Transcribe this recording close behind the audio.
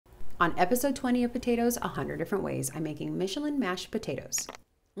On episode 20 of Potatoes, 100 Different Ways, I'm making Michelin mashed potatoes.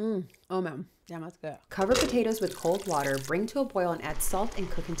 Oh man, damn, that's good. Cover potatoes with cold water, bring to a boil and add salt and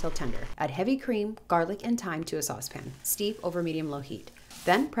cook until tender. Add heavy cream, garlic, and thyme to a saucepan. Steep over medium-low heat.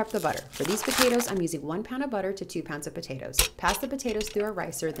 Then prep the butter. For these potatoes, I'm using 1 pound of butter to 2 pounds of potatoes. Pass the potatoes through a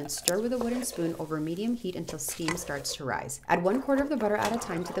ricer, then stir with a wooden spoon over medium heat until steam starts to rise. Add 1/4 of the butter at a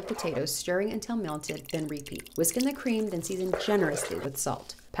time to the potatoes, stirring until melted, then repeat. Whisk in the cream, then season generously with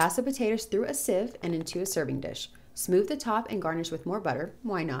salt. Pass the potatoes through a sieve and into a serving dish. Smooth the top and garnish with more butter,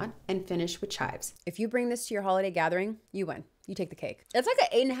 why not, and finish with chives. If you bring this to your holiday gathering, you win. You take the cake. It's like an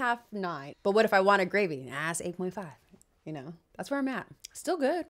 8.5, 9. But what if I wanted gravy? Nah, it's 8.5. You know, that's where I'm at. Still good.